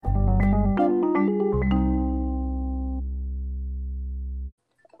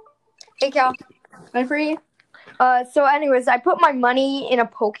Hey, Cal. Hi, Free. So anyways, I put my money in a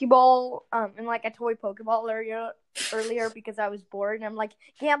Pokeball, in like a toy Pokeball earlier because I was bored, and I'm like,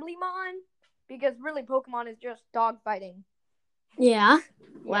 Gamblemon? Because really, Pokemon is just dog fighting. Yeah.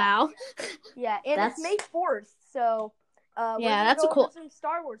 Wow. Yeah, and it's May 4th, so we're gonna that's go a cool. over some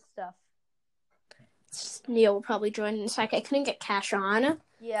Star Wars stuff. Neil will probably join in a sec. I couldn't get Cash on.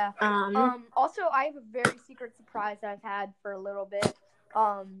 Yeah. Also, I have a very secret surprise I've had for a little bit.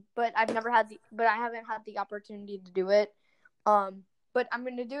 But I haven't had the opportunity to do it. But I'm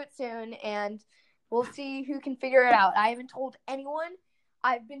gonna do it soon, and we'll see who can figure it out. I haven't told anyone.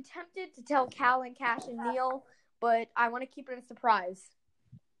 I've been tempted to tell Cal and Cash and Neil, but I want to keep it a surprise.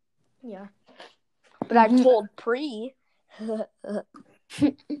 Yeah. But I've told Pre.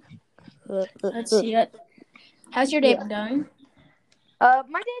 Let's see it. How's your day been going? My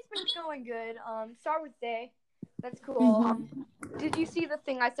day's been going good. Star Wars Day. That's cool. Did you see the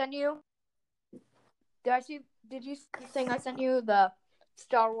thing I sent you? Did you see the thing I sent you? The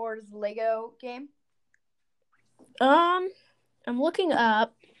Star Wars Lego game? I'm looking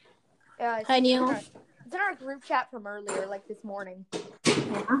up. Hi, Neil. It's in our group chat from earlier, like this morning.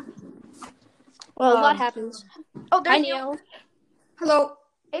 Yeah. Well, a lot happens. Oh, there's Hi, Neil. Hello.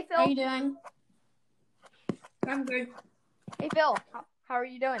 Hey, Phil. How are you doing? I'm good. Hey, Phil. How are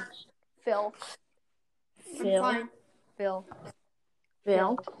you doing? Phil. I'm fine. Phil.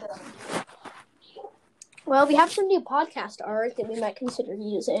 Well, we have some new podcast art that we might consider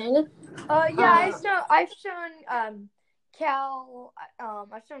using. I've shown Cal.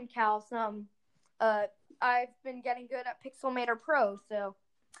 I've shown Cal some. I've been getting good at Pixelmator Pro, so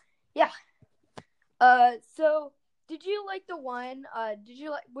yeah. So did you like the one?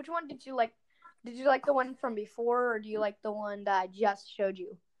 Which one did you like? Did you like the one from before, or do you like the one that I just showed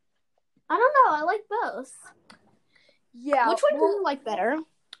you? I don't know. I like both. Yeah. Which one do you like better?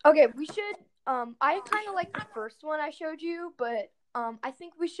 Okay, we should. I kind of like the first one I showed you, but I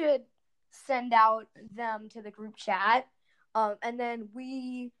think we should send out them to the group chat. And then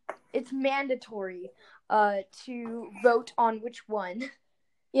it's mandatory to vote on which one.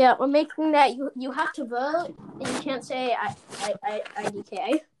 Yeah, we're making that you have to vote, and you can't say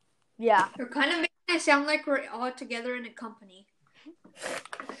IDK. Yeah. You're kind of making it sound like we're all together in a company.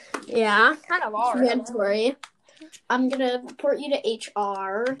 Yeah. Kind of are. Mandatory. I'm gonna report you to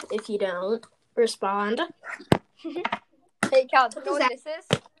HR if you don't respond. Hey, Cal, do you know what this is?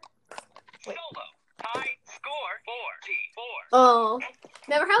 Wait. Solo. High score 4T4. Oh.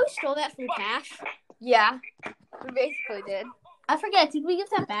 Remember how we stole that from Cash? Yeah. We basically did. I forget, did we give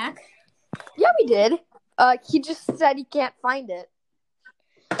that back? Yeah, we did. He just said he can't find it.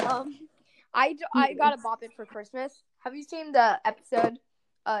 I got a Bop It for Christmas. Have you seen the episode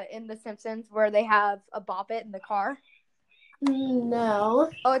in The Simpsons where they have a Bop It in the car? No.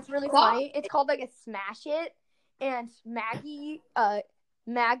 Oh, it's really funny. It's called like a Smash It, and Maggie,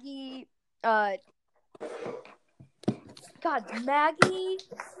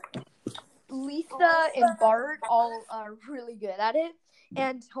 Lisa, and Bart all are really good at it.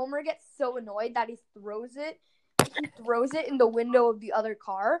 And Homer gets so annoyed that he throws it in the window of the other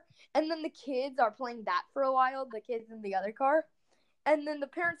car. And then the kids are playing that for a while, the kids in the other car. And then the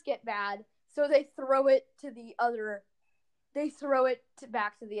parents get mad, so they throw it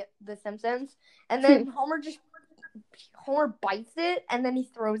back to the Simpsons. And then Homer bites it, and then he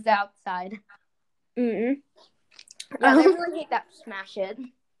throws it outside. Yeah, I really hate that Smash It.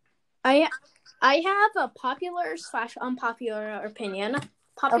 I have a popular / unpopular opinion.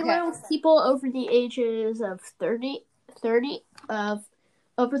 Popular with people over the ages of 30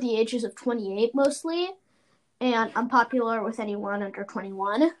 over the ages of 28 mostly, and unpopular with anyone under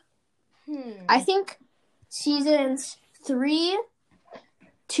 21. I think seasons 3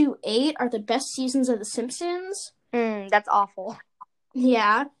 to 8 are the best seasons of The Simpsons. That's awful.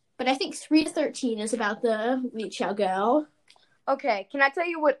 Yeah, but I think 3 to 13 is about the reach shall go. Okay, can I tell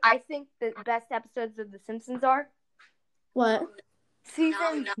you what I think the best episodes of The Simpsons are? What?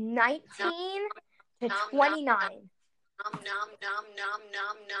 Seasons 19 to 29. What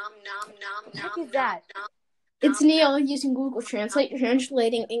the heck is that? It's Neil using Google Translate,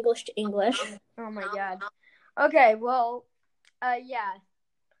 translating English to English. Oh my god. Okay, well, yeah.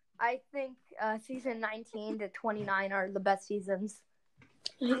 I think season 19 to 29 are the best seasons.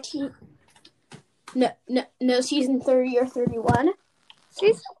 19. No, season 30 or 31.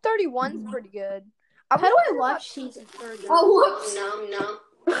 Season 31's pretty good. How do I watch season 30? Oh, whoops.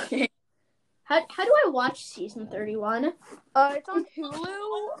 How do I watch season 31? It's on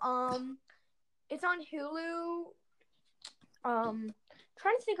Hulu. It's on Hulu.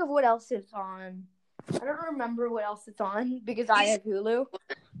 Trying to think of what else it's on. I don't remember what else it's on because I have Hulu.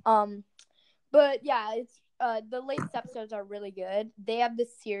 But yeah, it's the latest episodes are really good. They have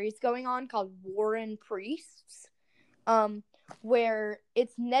this series going on called War and Priests, where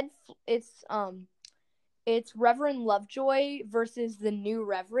it's it's Reverend Lovejoy versus the new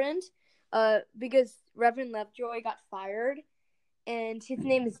Reverend, because Reverend Lovejoy got fired, and his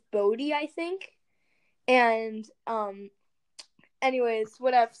name is Bodhi, I think. And anyways,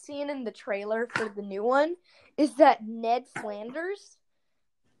 what I've seen in the trailer for the new one is that Ned Flanders,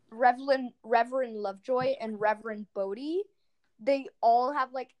 Reverend Lovejoy, and Reverend Bodhi, they all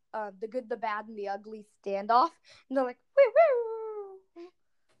have like the good, the bad, and the ugly standoff, and they're like, woo woo.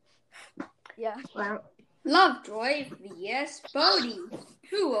 Yeah. Wow. Lovejoy vs. Bodhi.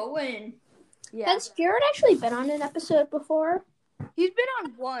 Who will win? Yeah. Has Jared actually been on an episode before? He's been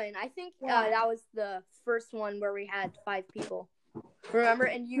on one. I think that was the first one where we had 5 people. Remember?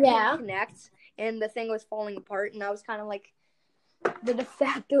 And you couldn't connect, and the thing was falling apart, and I was kind of like the de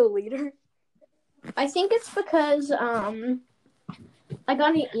facto leader. I think it's because I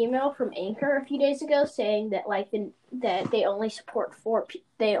got an email from Anchor a few days ago saying that that they only support 4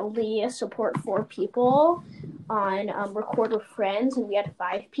 people on Record with Friends, and we had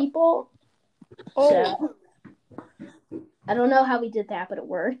 5 people. Oh. So, I don't know how we did that, but it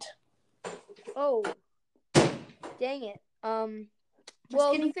worked. Oh. Dang it. Well,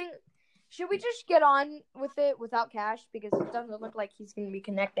 the thing, should we just get on with it without Cash, because it doesn't look like he's going to be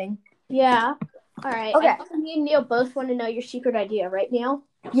connecting? Yeah. All right. Okay. I think me and Neil both want to know your secret idea, right, Neil?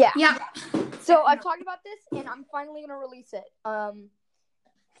 Yeah. Yeah. So I've talked about this, and I'm finally going to release it.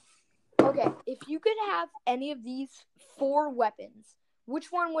 Okay, if you could have any of these 4 weapons,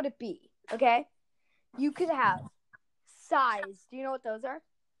 which one would it be? Okay? You could have size. Do you know what those are?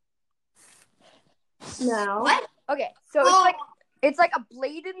 No. What? Okay, so it's like a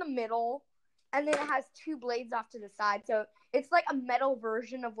blade in the middle, and then it has 2 blades off to the side. So it's like a metal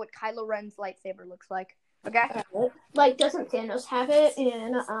version of what Kylo Ren's lightsaber looks like. Okay? Like, doesn't Thanos have it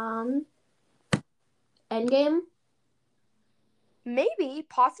in Endgame? Maybe,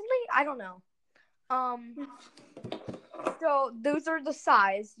 possibly, I don't know. So those are the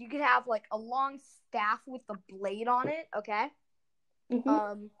size. You could have like a long staff with a blade on it. Okay.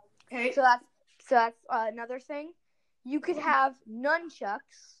 Mm-hmm. Okay. So that's another thing. You could have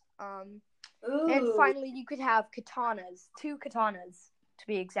nunchucks. And finally, you could have katanas. 2 katanas, to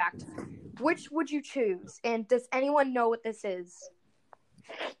be exact. Which would you choose? And does anyone know what this is?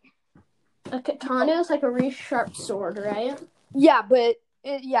 A katana is like a really sharp sword, right? Yeah, but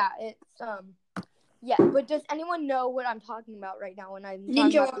but does anyone know what I'm talking about right now when I'm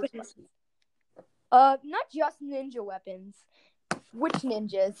talking Ninja about weapons. Not just ninja weapons. Which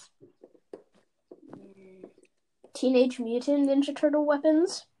ninjas? Teenage Mutant Ninja Turtle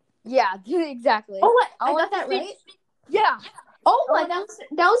weapons. Yeah, exactly. Oh, what? I got that right? Yeah. Oh, what? That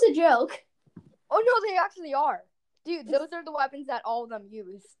was a joke. Oh, no, they actually are. Dude, those are the weapons that all of them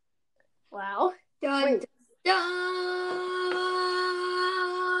use. Wow. Dun, Wait. dun.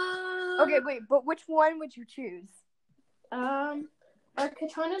 Okay, wait, but which one would you choose? Are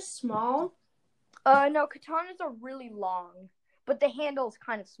katanas small? No, katanas are really long, but the handle's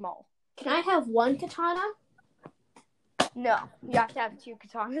kind of small. Can I have 1 katana? No, you have to have 2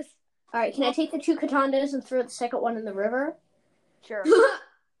 katanas. Alright, can I take the 2 katanas and throw the second one in the river? Sure.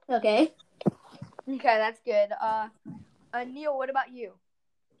 Okay. Okay, that's good. Neil, what about you?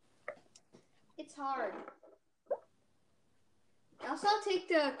 It's hard. Also, I'll take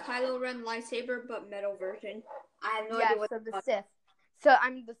the Kylo Ren lightsaber, but metal version. I have no idea what so the Sith. So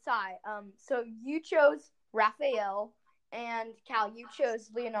I'm the Sai. So you chose Raphael, and Cal, you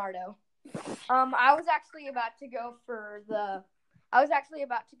chose Leonardo. I was actually about to go for the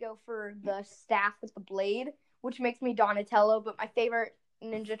staff with the blade, which makes me Donatello, but my favorite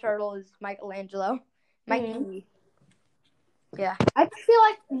Ninja Turtle is Michelangelo. Mikey. Yeah. I feel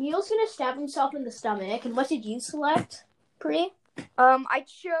like Neil's gonna stab himself in the stomach. And what did you select, Pri? I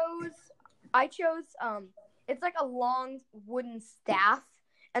chose it's like a long wooden staff,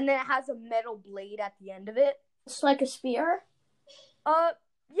 and then it has a metal blade at the end of it. It's like a spear? Yeah,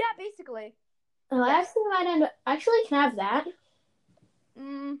 basically. Oh, Yeah. Actually, can I have that?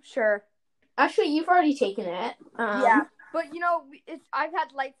 Sure. Actually, you've already taken it. Yeah, but I've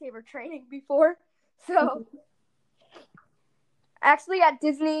had lightsaber training before, so actually at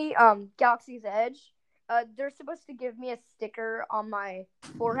Disney Galaxy's Edge, they're supposed to give me a sticker on my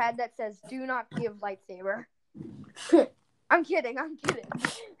forehead that says "Do not give lightsaber." I'm kidding. That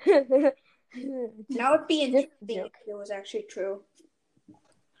would be interesting if it was actually true.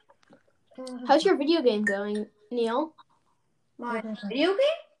 How's your video game going, Neil? My video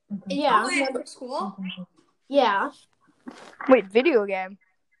game? Yeah. Oh, yeah, for school? Yeah. Wait, video game?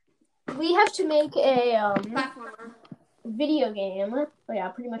 we have to make a Platformer. video game. Oh, yeah,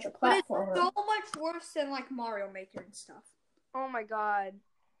 pretty much a But it's platformer. so much worse than like Mario Maker and stuff. Oh my god.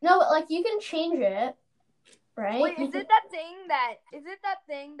 No, but like you can change it, right? Wait, is it that thing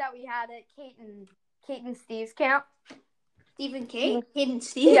that we had at Kate and Steve's camp? Steve and Kate? Kate and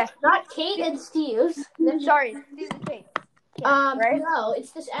Steve? Yes. Not Kate and Steve's. Sorry, Steve and Kate. Right? No,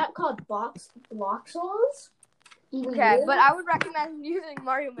 it's this app called Bloxels. Okay, but I would recommend using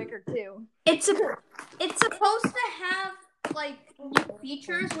Mario Maker too. It's supposed to have like new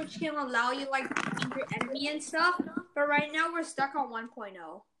features which can allow you like to change your enemy and stuff. But right now we're stuck on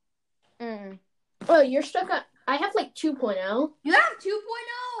 1.0. Oh, you're stuck on. I have like 2.0. You have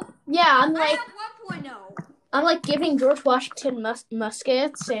 2.0. Yeah, I'm I like have 1.0. I'm like giving George Washington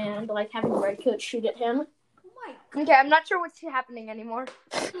muskets and like having Redcoat shoot at him. Oh my Okay, I'm not sure what's happening anymore.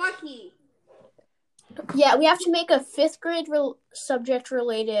 lucky. Yeah, we have to make a 5th grade subject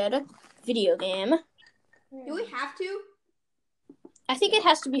related video game. Do we have to? I think it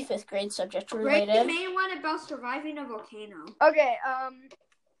has to be 5th grade subject Break the related. main one about surviving a volcano. Okay,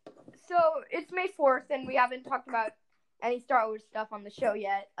 so it's May 4th, and we haven't talked about any Star Wars stuff on the show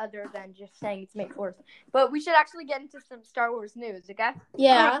yet, other than just saying it's May 4th. But we should actually get into some Star Wars news, okay?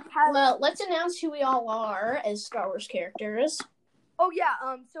 Yeah. Well, let's announce who we all are as Star Wars characters. Oh, yeah,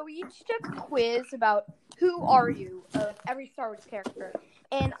 so we each took a quiz about who are you of every Star Wars character.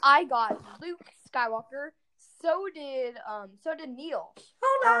 And I got Luke Skywalker, so did Neil.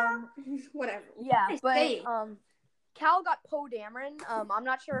 Hold on. Whatever. Yeah, Nice but, save. Cal got Poe Dameron. I'm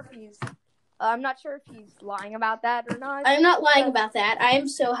not sure if he's lying about that or not. I'm not lying about that. I am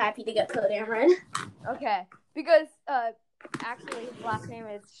so happy to get Poe Dameron. Okay, because, actually his last name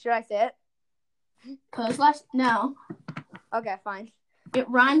is, should I say it? Poe's last? No. Okay, fine. It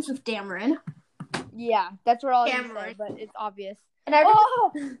rhymes with Dameron. Yeah, that's what I was gonna say, Dameron. but it's obvious. And I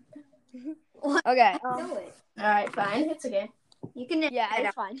Okay. Do it. Alright, fine. It's okay. You can. Yeah,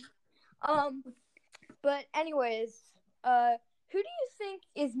 it's fine. But anyways, who do you think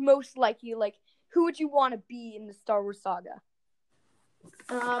is most like you? Like, who would you want to be in the Star Wars saga?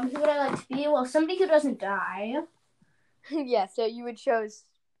 Who would I like to be? Well, somebody who doesn't die. Yeah, so you would choose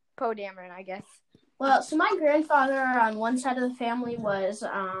Poe Dameron, I guess. Well, so my grandfather on one side of the family was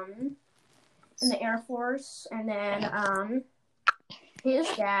in the Air Force, and then his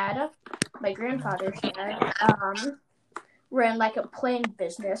dad, my grandfather's dad, ran like a plane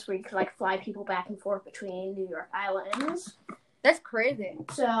business where you could like fly people back and forth between New York islands. That's crazy.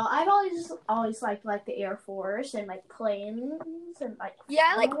 So I've always liked like the Air Force and like planes and like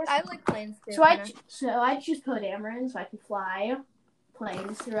Yeah, I like planes too. So I choose Poe Dameron so I can fly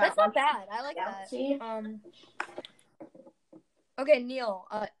planes throughout. That's not bad. I like galaxy. that. Okay, Neil.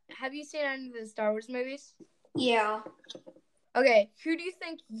 Have you seen any of the Star Wars movies? Yeah. Okay, who do you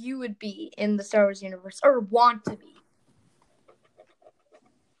think you would be in the Star Wars universe or want to be?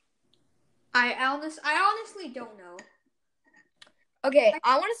 I honestly don't know. Okay,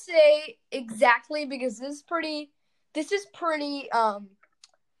 I want to say exactly because this is pretty.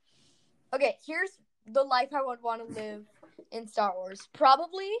 Okay, here's the life I would want to live in Star Wars.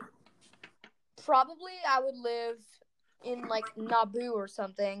 Probably I would live in like Naboo or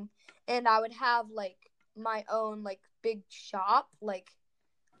something, and I would have like my own like big shop, like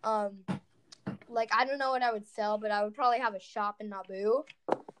I don't know what I would sell, but I would probably have a shop in Naboo.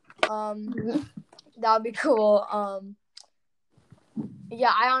 That would be cool.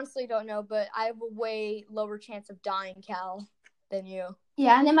 Yeah, I honestly don't know, but I have a way lower chance of dying, Cal, than you.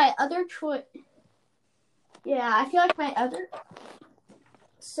 Yeah, and then my other choice. Yeah, I feel like my other.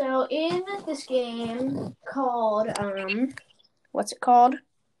 So in this game called what's it called?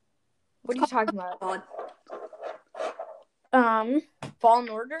 What are you talking about? Fallen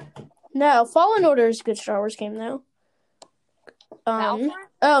Order? No, Fallen Order is a good Star Wars game though.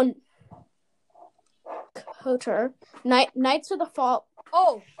 Battlefront? KOTOR. Knights of the Fall.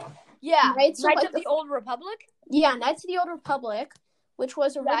 Oh, yeah. Knights Knights of, like, of the Old Republic? Yeah, Knights of the Old Republic, which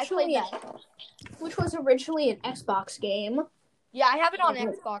was originally an Xbox game. Yeah, I have it on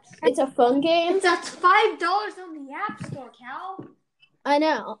Xbox. It's a phone game. That's $5 on the App Store, Cal. I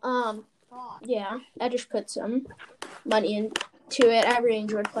know. God. Yeah, I just put some money into it. I really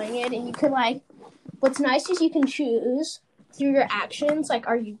enjoyed playing it, and you can like. What's nice is you can choose through your actions. Like,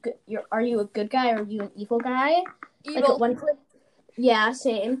 are you a good guy or are you an evil guy? Evil. Like at one point, yeah,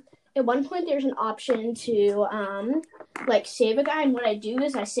 same. At one point, there's an option to like save a guy, and what I do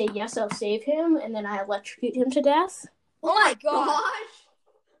is I say yes, I'll save him, and then I electrocute him to death. Oh my gosh.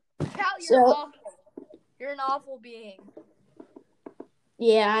 Cal, you're awful. You're an awful being.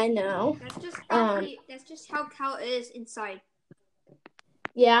 Yeah, I know. That's just how Cal is inside.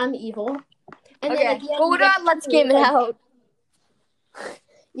 Yeah, I'm evil. And Okay, then at the end, but you what get about to let's choose, game it like, out?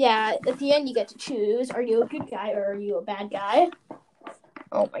 Yeah, at the end you get to choose: are you a good guy or are you a bad guy?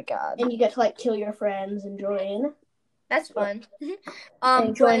 Oh my god, And you get to like kill your friends and join that's fun.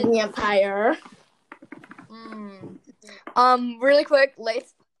 and join the Empire. Really quick,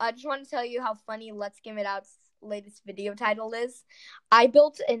 I just want to tell you how funny Let's Game It Out's latest video title is. I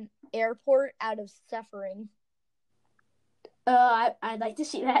built an airport out of suffering. I'd like to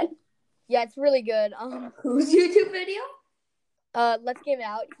see that. Yeah, it's really good. Whose YouTube video? Let's Game It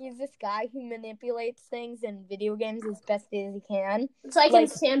Out. He's this guy who manipulates things in video games as best as he can. It's like in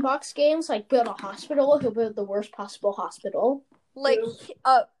sandbox games, like build a hospital, he'll build the worst possible hospital.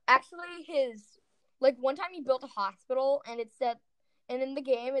 Actually, one time he built a hospital, and it said, and in the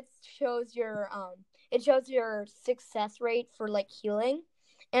game it shows your success rate for like healing,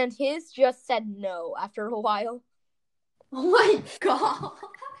 and his just said no after a while. Oh my god.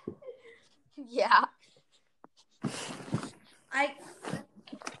 Yeah.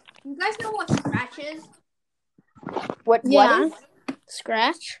 You guys know what Scratch is? What Yeah. is?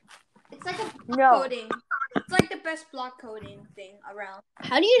 Scratch? It's like a block coding. It's like the best block coding thing around.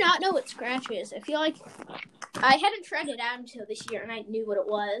 How do you not know what Scratch is? I feel like I hadn't tried it out until this year, and I knew what it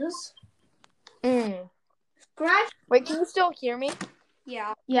was. Scratch? Wait, can you still hear me?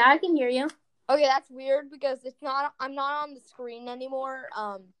 Yeah. Yeah, I can hear you. Okay, that's weird because I'm not on the screen anymore.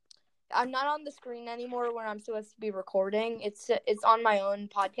 I'm not on the screen anymore when I'm supposed to be recording. It's on my own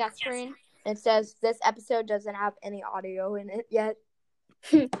podcast screen. It says this episode doesn't have any audio in it yet.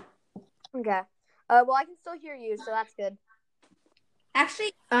 Okay. Well, I can still hear you, so that's good.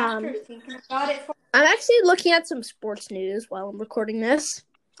 Actually, after thinking about it, I'm actually looking at some sports news while I'm recording this.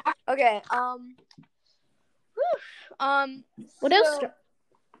 Okay. What else?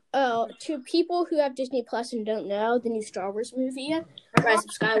 To people who have Disney Plus and don't know, the new Star Wars movie, Rise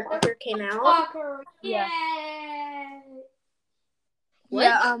of Skywalker, came out. Skywalker, Yeah. What?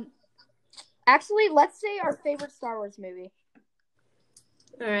 Yeah. Actually, let's say our favorite Star Wars movie.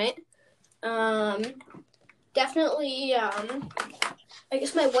 All right. Definitely. I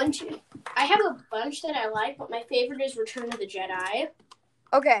guess my I have a bunch that I like, but my favorite is Return of the Jedi.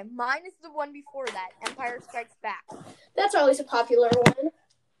 Okay, mine is the one before that, Empire Strikes Back. That's always a popular one.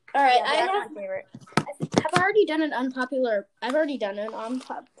 All right, Yeah, that's my favorite. I've already done an unpopular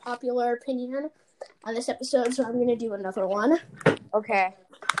opinion on this episode, so I'm gonna do another one. Okay.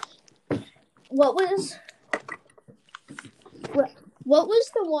 What was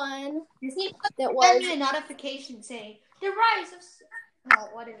the one Disney that was sent me a notification saying the rise of. Oh,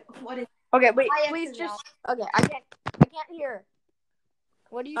 what is? Okay, wait, please just. Okay, I can't hear.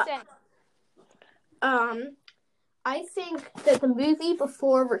 What are you saying? I think that the movie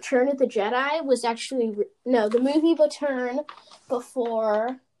before Return of the Jedi was actually the movie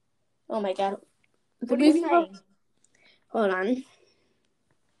before. Oh my god! What are you saying? Hold on.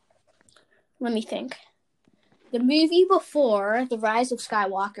 Let me think. The movie before The Rise of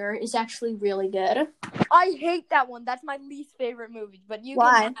Skywalker is actually really good. I hate that one. That's my least favorite movie. But you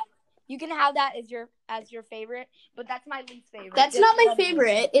can have that as your favorite, but that's my least favorite. That's not my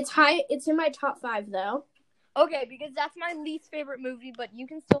favorite. It's high. It's in my top 5 though. Okay, because that's my least favorite movie, but you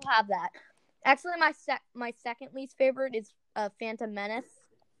can still have that. Actually, my second least favorite is Phantom Menace.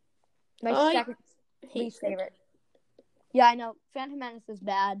 My second least favorite. Yeah, I know. Phantom Menace is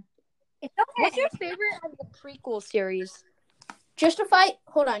bad. It's okay. What's your favorite of the prequel series? Justify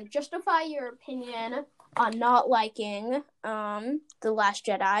your opinion on not liking The Last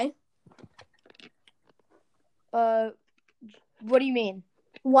Jedi. What do you mean?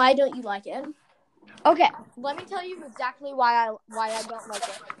 Why don't you like it? Okay, let me tell you exactly why I don't like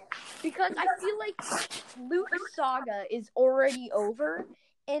it. Because I feel like Luke's saga is already over,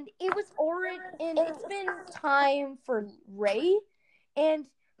 and it's been time for Rey, and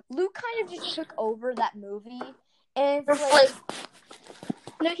Luke kind of just took over that movie, and it's like,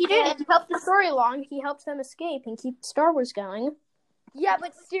 no, he didn't. He helped the story along. He helped them escape and keep Star Wars going. Yeah,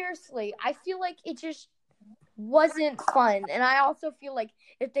 but seriously, I feel like it just wasn't fun, and I also feel like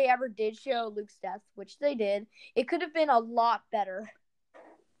if they ever did show Luke's death, which they did, it could have been a lot better.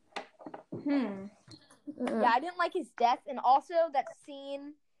 Yeah, I didn't like his death, and also that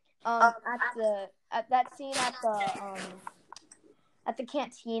scene at the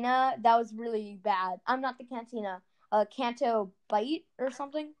cantina, that was really bad. I'm not the cantina, Canto Bite or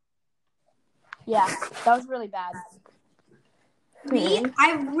something. Yeah, that was really bad. Me,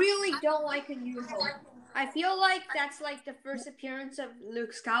 I really don't like A New Hope. I feel like that's like the first appearance of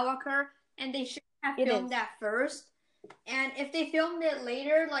Luke Skywalker, and they should have filmed that first. And if they filmed it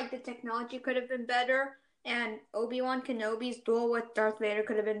later, like the technology could have been better. and Obi-Wan Kenobi's duel with Darth Vader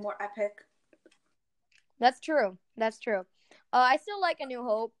could have been more epic. That's true. I still like A New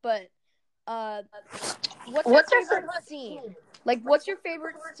Hope, but what's your favorite scene? Like, what's your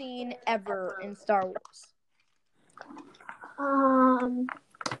favorite scene ever in Star Wars? I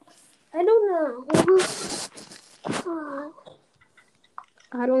don't know.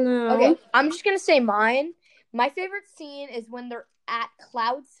 I don't know. Okay, I'm just gonna say mine. My favorite scene is when they're at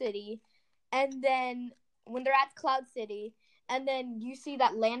Cloud City, and then you see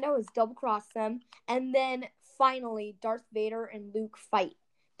that Lando has double-crossed them, and then finally Darth Vader and Luke fight.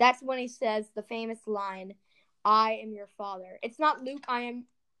 That's when he says the famous line, "I am your father." It's not Luke, I am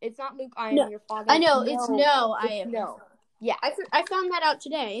your father. I know, it's no, I am. No. Yeah. I found that out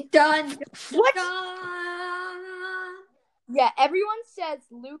today. Done. What? Done. Yeah, everyone says,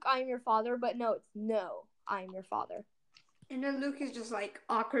 "Luke, I am your father," but no, it's "No, I am your father." And then Luke is just like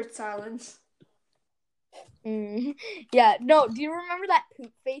awkward silence. Yeah, no, do you remember that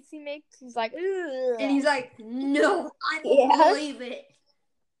poop face he makes? He's like, ugh. And he's like, no, I don't believe it.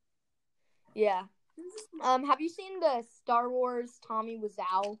 Yeah. Have you seen the Star Wars Tommy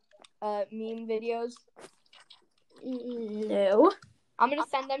Wiseau meme videos? No. I'm gonna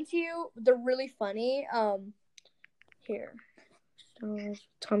send them to you. They're really funny. Here. Star Wars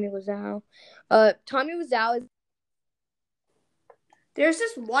Tommy Wiseau. Tommy Wiseau is... There's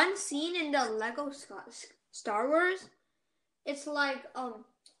this one scene in the Lego Star Wars. It's like,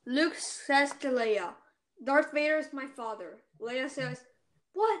 Luke says to Leia, Darth Vader is my father. Leia says,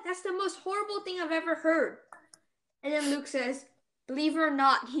 what? That's the most horrible thing I've ever heard. And then Luke says, believe it or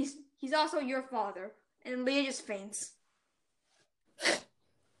not, he's also your father. And Leia just faints.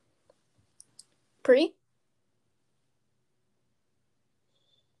 Pri?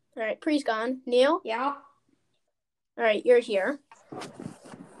 Alright, Pri's gone. Neil? Yeah. Alright, you're here.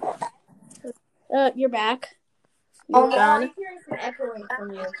 You're back. I'm hearing some echoing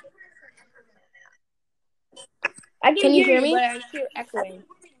from you. I Can you hear me? But I hear echoing.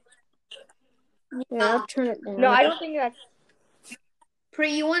 Yeah, I'll turn it down. No, I don't think that's... Pri,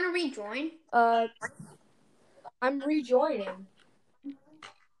 you want to rejoin? I'm rejoining.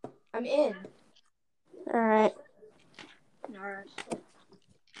 I'm in. Alright.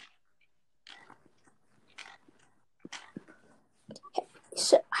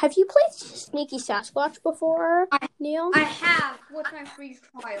 So, have you played Sneaky Sasquatch before, Neil? I have with my free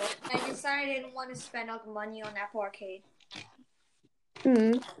trial. I decided I didn't want to spend all the money on Apple Arcade.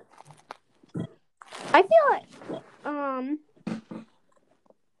 I feel like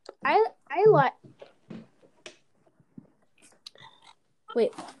I like.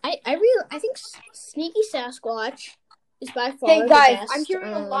 Wait, I think Sneaky Sasquatch is by far Hey guys, the best. I'm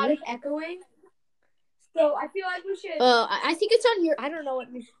hearing a lot of echoing. So I feel like we should. I think it's on your. I don't know what.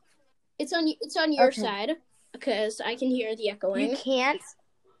 It's on your side because I can hear the echoing. You can't.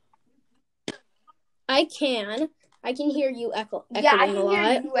 I can. I can hear you echoing a lot. Yeah, I can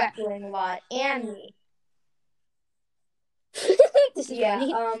hear you echoing a lot, and me. This is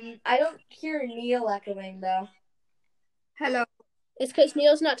funny. I don't hear Neil echoing though. Hello. It's because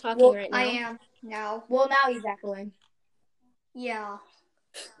Neil's not talking right now. I am now. Well, now he's echoing. Yeah.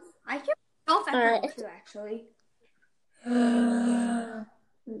 I hear myself echoing too, actually.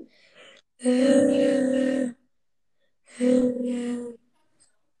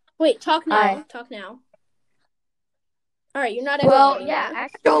 Wait, talk now. Hi. Talk now. All right, you're not echoing. Well, anymore. yeah,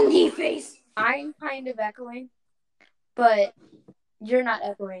 actually, donkey face. I'm kind of echoing, but you're not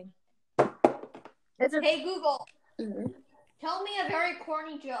echoing. Hey Google, tell me a very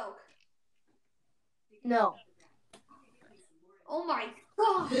corny joke. No. Oh my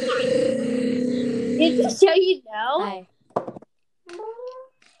god! Did you say you know? Hi.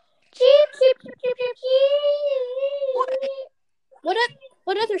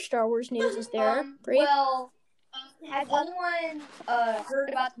 What other Star Wars news is there? Well, has anyone heard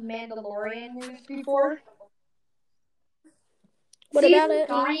about the Mandalorian news before? What Season about it?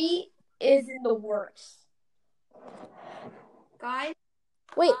 3 is in the works. Guys?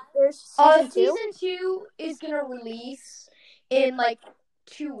 Wait, there's season 2? Season 2 is gonna release in like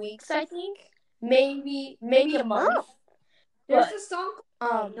 2 weeks, I think. Maybe a month. There's a song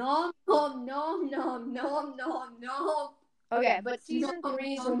called No. Okay, but season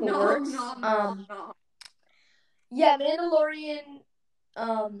 3 is in the works. Yeah, Mandalorian,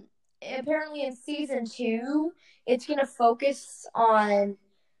 apparently in season 2, it's gonna focus on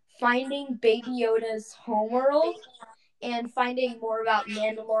finding Baby Yoda's homeworld and finding more about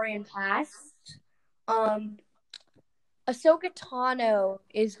Mandalorian past. Ahsoka Tano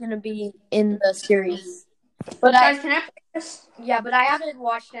is gonna be in the series. But Guys, can I play this? Yeah, but I haven't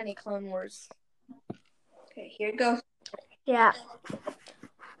watched any Clone Wars. Okay, here it goes. Yeah.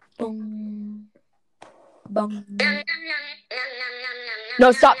 Boom. Boom.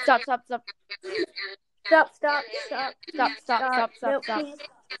 No, stop. Stop. No, please.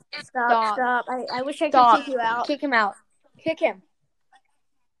 Stop. I wish I could kick you out. Kick him out. Kick him.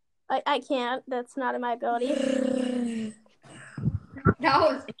 I can't. That's not in my ability. That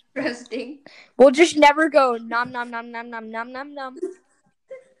was interesting. We'll just never go nom nom nom nom nom nom nom nom.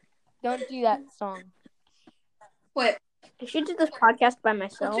 Don't do that song. What? I should do this podcast by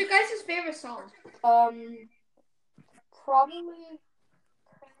myself. What's your guys' favorite song? Probably.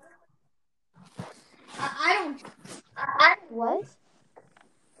 I don't. What?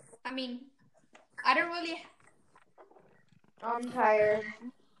 I mean, I don't really. I'm tired.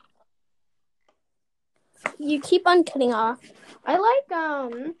 You keep on cutting off. I like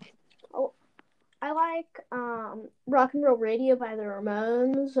Rock and Roll Radio by the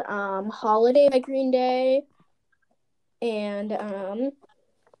Ramones, Holiday by Green Day, and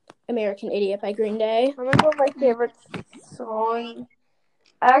American Idiot by Green Day. I'm gonna go with my favorite song.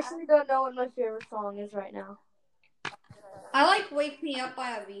 I actually don't know what my favorite song is right now. I like "Wake Me Up"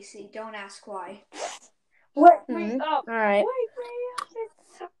 by Avicii. Don't ask why. Wake me up. All right. Wake me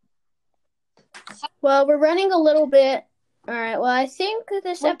up. Well, we're running a little bit. All right. Well, I think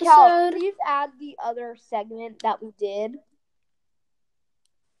this Cal, episode. please add the other segment that we did.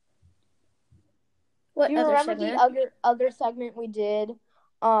 What Do you other remember segment? the other segment we did,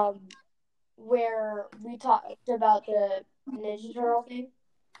 where we talked about the Ninja Turtle thing?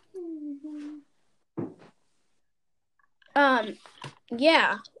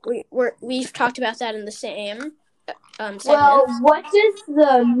 Yeah, we've talked about that in the same segment. Well, what does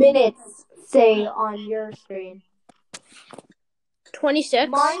the minutes say on your screen? 26.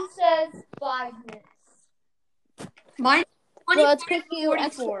 Mine says 5 minutes. Mine. Well, it's because you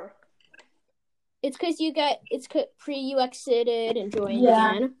 44. It's because you exited and joined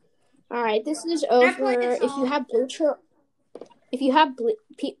Yeah. again. All right, this is I play over. the If you song? have Bleacher,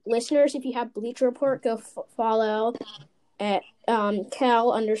 listeners, if you have Bleacher Report, go follow at Cal_Zakes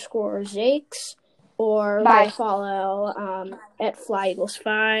or Bye. go follow at Fly Eagles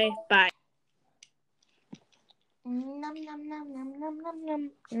 5. Bye. Nom nom nom nom nom nom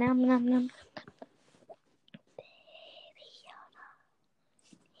nom nom nom nom.